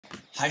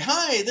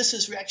Hi, this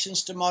is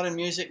Reactions to Modern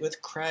Music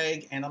with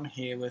Craig, and I'm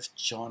here with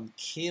John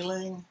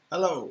Keeling.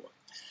 Hello.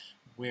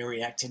 We're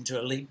reacting to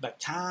Alip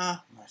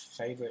Bata, my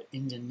favourite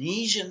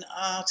Indonesian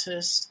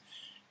artist.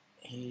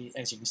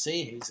 As you can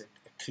see, he's an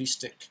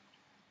acoustic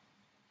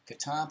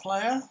guitar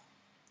player,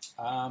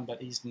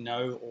 but he's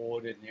no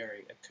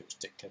ordinary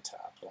acoustic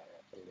guitar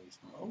player, believe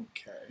me.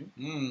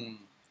 Okay.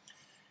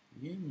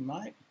 You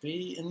might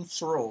be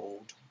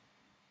enthralled.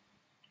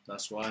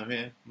 That's why I'm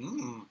here.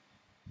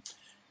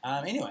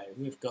 Anyway,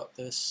 we've got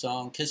this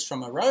song Kiss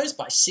from a Rose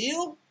by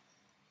Seal.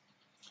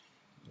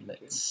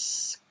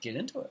 Let's get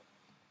into it.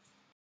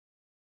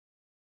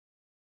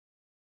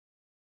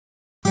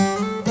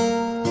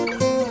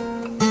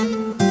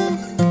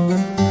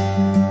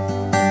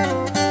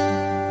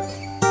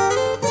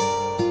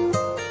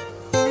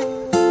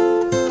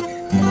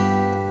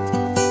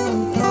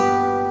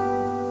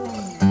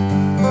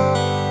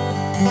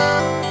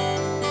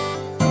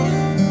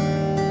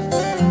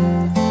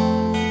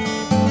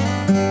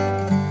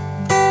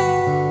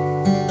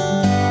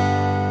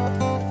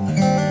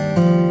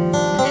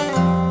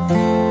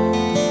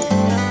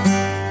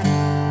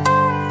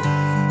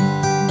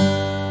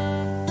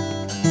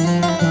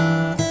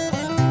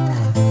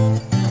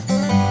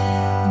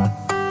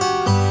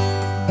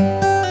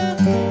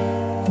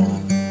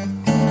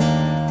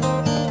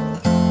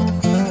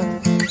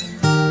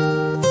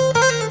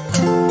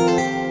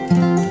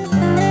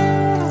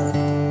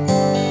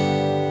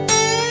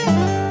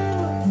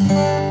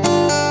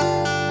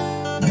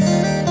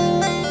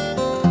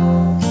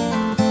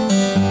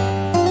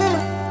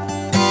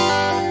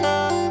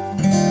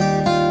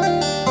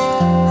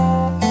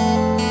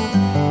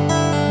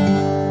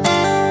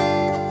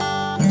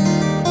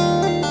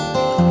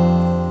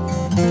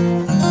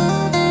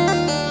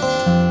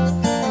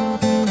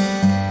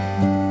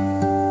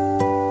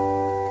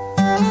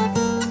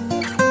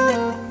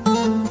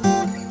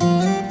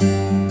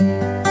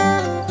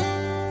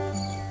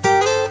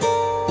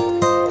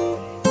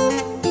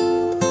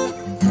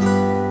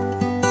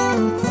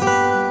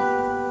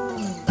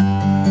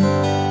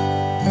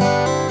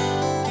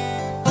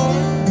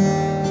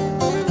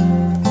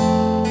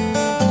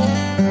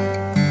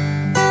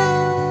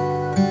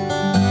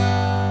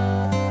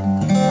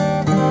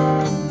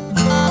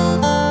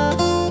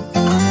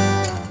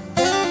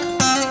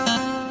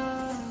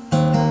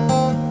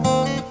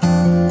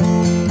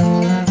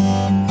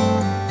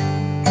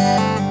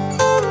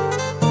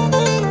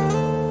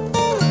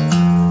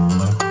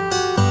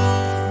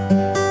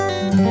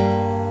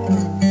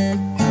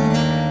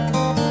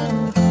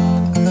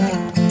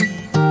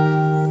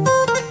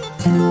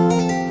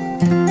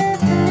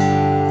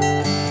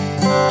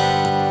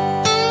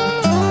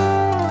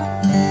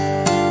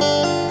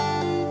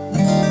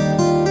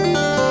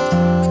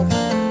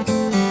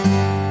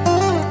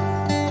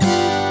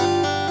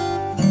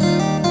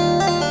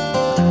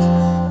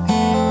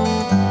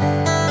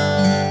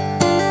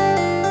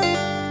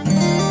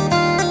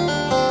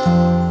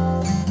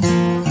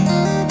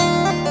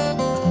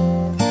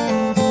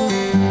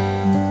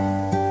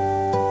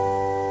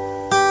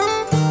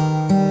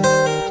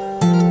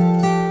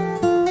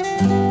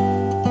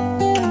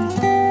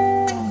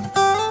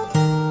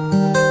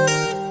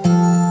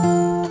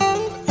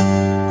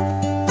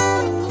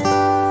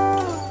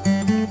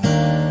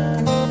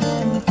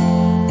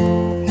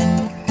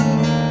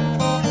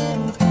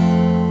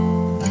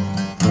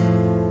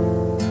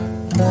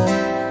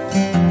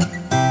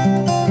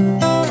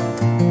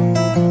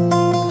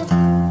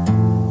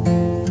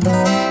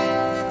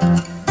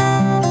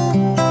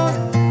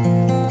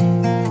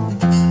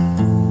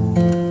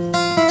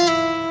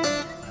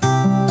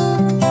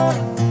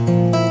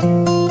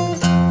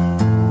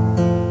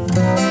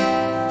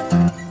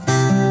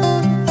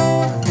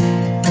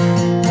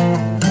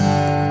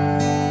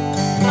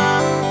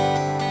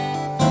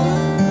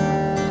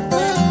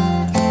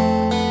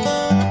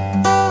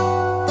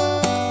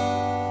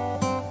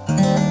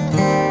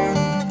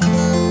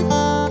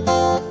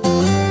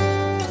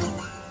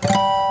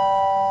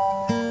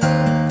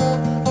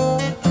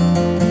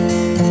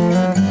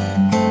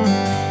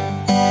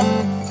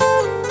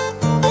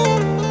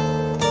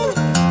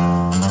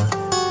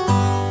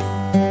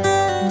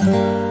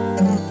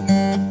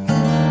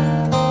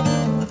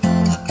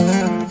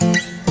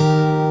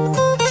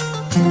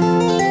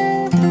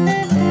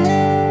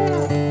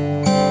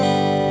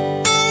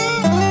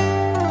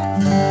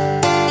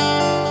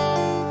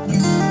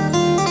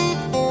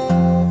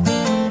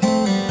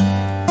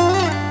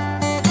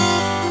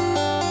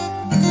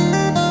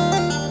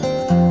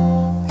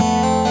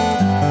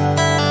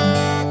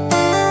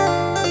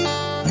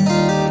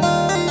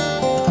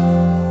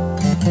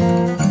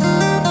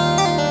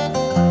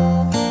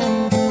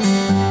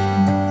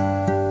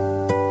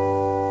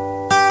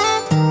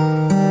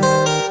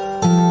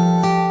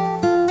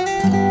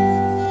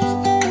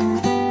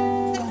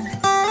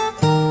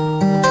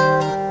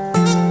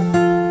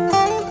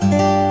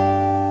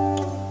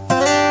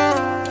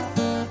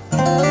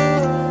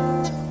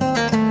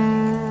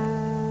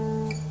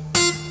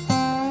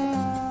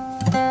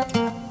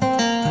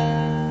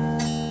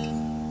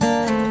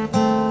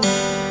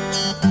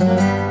 Well,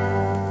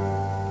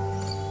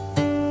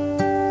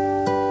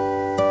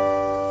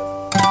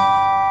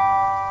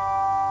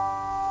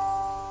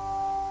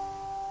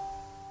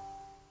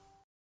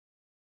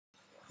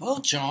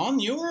 John,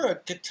 you're a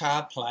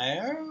guitar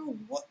player.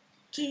 What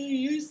do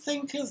you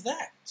think of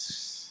that?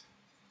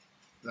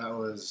 That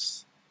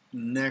was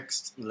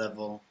next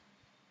level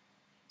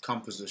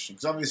composition.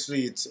 Because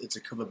obviously it's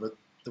a cover, but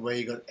the way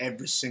you got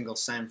every single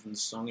sound from the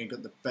song, you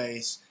got the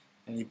bass,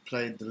 and you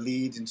played the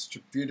lead in such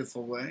a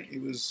beautiful way.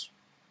 It was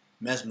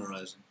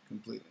mesmerizing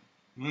completely.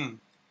 Mm.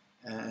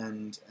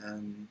 And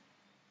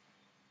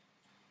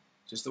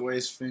just the way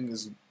his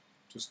fingers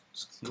just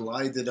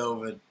glided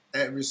over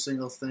every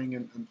single thing,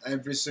 and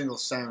every single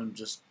sound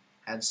just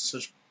had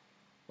such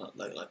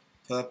like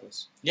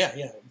purpose. Yeah,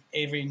 yeah.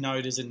 Every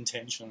note is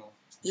intentional.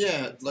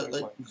 Yeah, like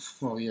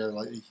well, yeah,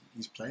 like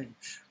he's playing,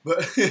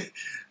 but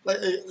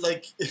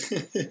like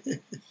well,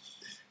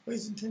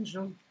 he's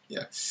intentional.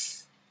 Yeah.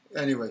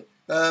 Anyway,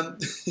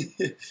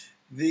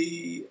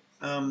 the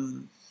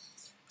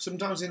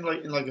sometimes in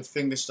like a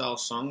fingerstyle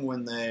song,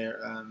 when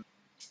they're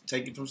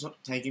taking from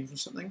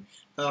something,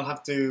 they'll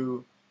have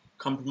to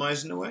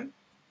compromise in a way.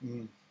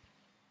 Mm.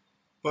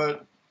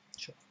 But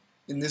Sure.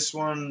 in this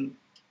one,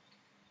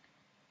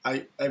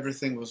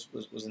 everything was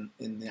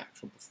in the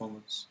actual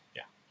performance.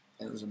 Yeah.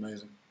 And it was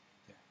amazing.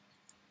 Yeah.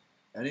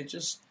 And it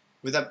just,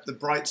 with the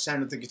bright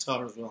sound of the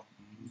guitar as well.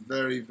 Mm.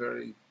 Very,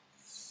 very,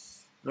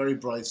 very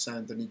bright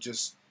sound. And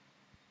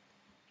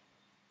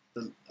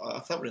I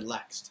felt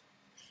relaxed.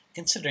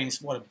 Considering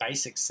what a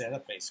basic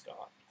setup he's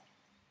got.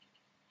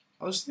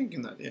 I was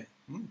thinking that, yeah.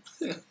 Mm.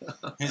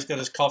 He's got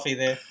his coffee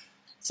there.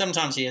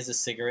 Sometimes he has a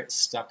cigarette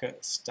stuck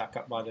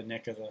up by the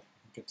neck of the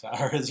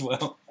guitar as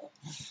well.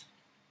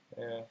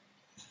 Yeah.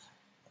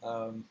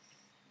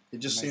 It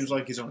just seems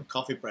like he's on a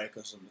coffee break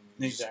or something.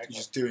 Exactly. He's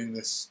just doing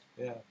this.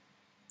 Yeah.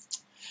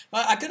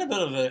 Well, I got a bit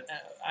of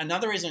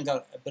another reason I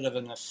got a bit of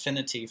an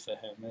affinity for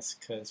him is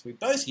because we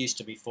both used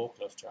to be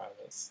forklift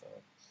drivers. So.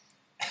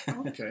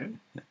 Okay.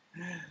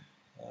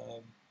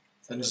 So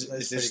that's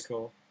pretty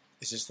cool.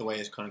 Is this the way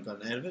he's kind of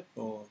gotten out of it,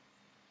 or?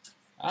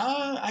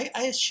 I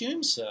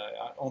assume so,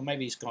 or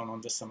maybe he's gone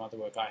on to some other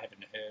work. I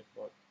haven't heard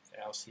what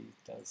else he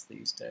does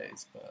these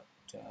days, but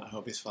I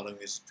hope he's following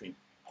his dream.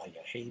 Oh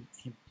yeah, he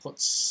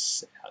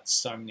puts out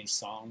so many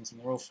songs, and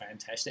they're all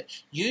fantastic.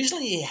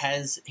 Usually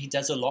he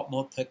does a lot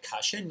more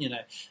percussion,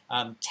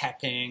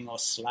 tapping or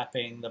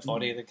slapping the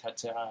body of the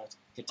guitar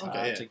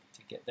Okay, yeah. to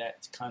get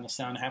that kind of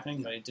sound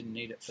happening, but he didn't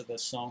need it for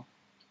this song.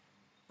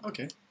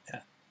 Okay.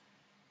 Yeah.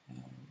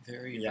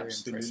 Very, He very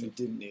absolutely impressive.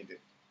 didn't need it.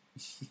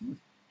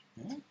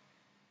 Yeah.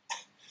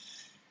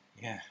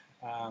 Yeah.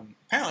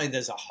 Apparently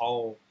there's a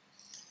whole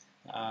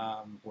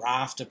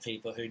raft of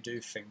people who do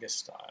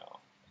fingerstyle.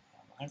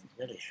 I haven't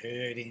really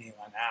heard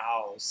anyone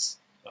else,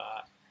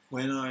 but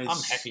I'm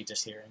happy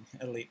just hearing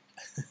Alip.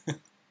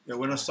 Yeah,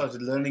 when I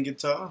started learning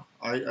guitar,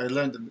 I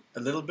learned a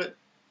little bit.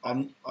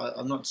 I'm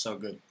not so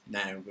good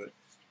now, but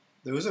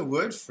there was a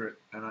word for it,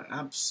 and I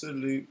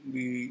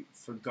absolutely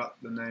forgot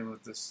the name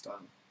of this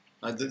style.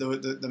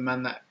 The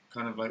man that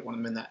kind of like one of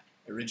the men that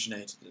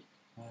originated it.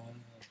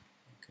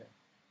 Okay.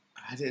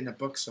 I had it in a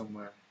book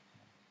somewhere,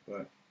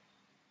 but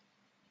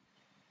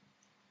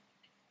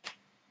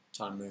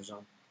time moves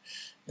on.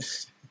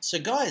 So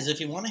guys,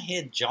 if you want to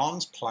hear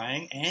John's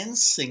playing and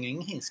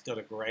singing, he's got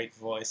a great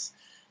voice.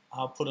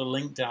 I'll put a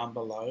link down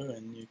below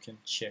and you can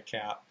check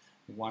out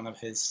one of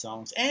his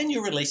songs. And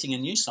you're releasing a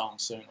new song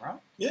soon, right?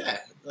 Yeah,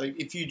 like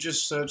if you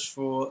just search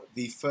for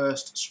The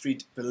First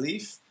Street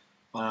Belief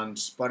on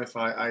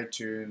Spotify,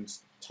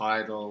 iTunes,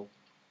 Tidal,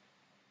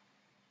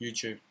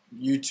 YouTube,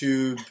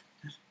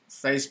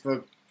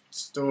 Facebook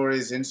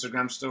stories,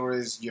 Instagram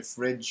stories, your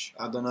fridge.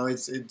 I don't know.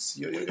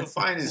 You'll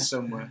find it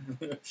somewhere.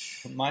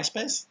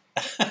 MySpace?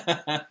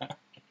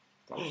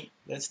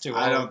 That's too old.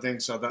 I don't think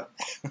so.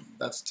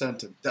 That's turned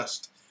to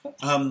dust.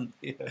 Yeah.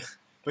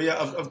 But yeah,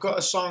 I've got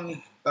a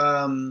song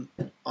on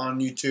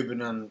YouTube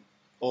and on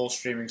all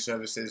streaming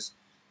services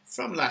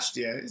from last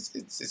year.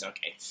 It's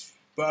okay.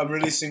 But I'm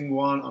releasing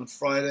one on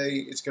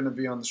Friday. It's going to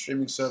be on the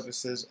streaming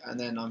services, and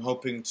then I'm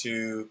hoping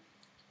to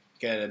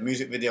get a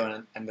music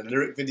video and a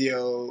lyric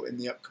video in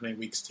the upcoming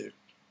weeks too.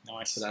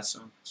 Nice. For that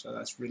song. So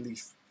that's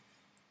Relief.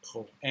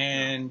 Cool.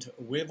 And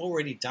we've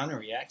already done a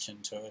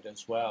reaction to it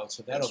as well,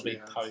 so that'll Yes, we be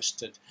have.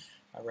 posted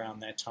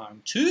around that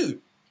time too.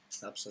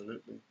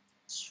 Absolutely.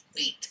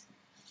 Sweet.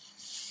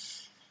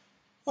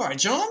 All right,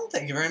 John,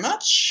 thank you very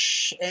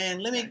much.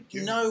 And let me Thank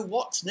you. know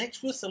what's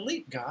next with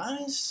Alip,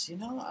 guys.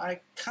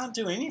 I can't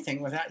do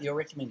anything without your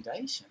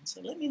recommendation,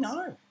 so let me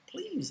know,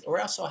 please. Or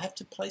else I'll have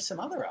to play some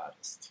other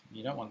artists.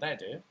 You don't want that,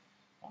 do you?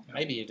 Well,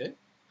 maybe you do.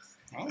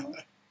 I don't know.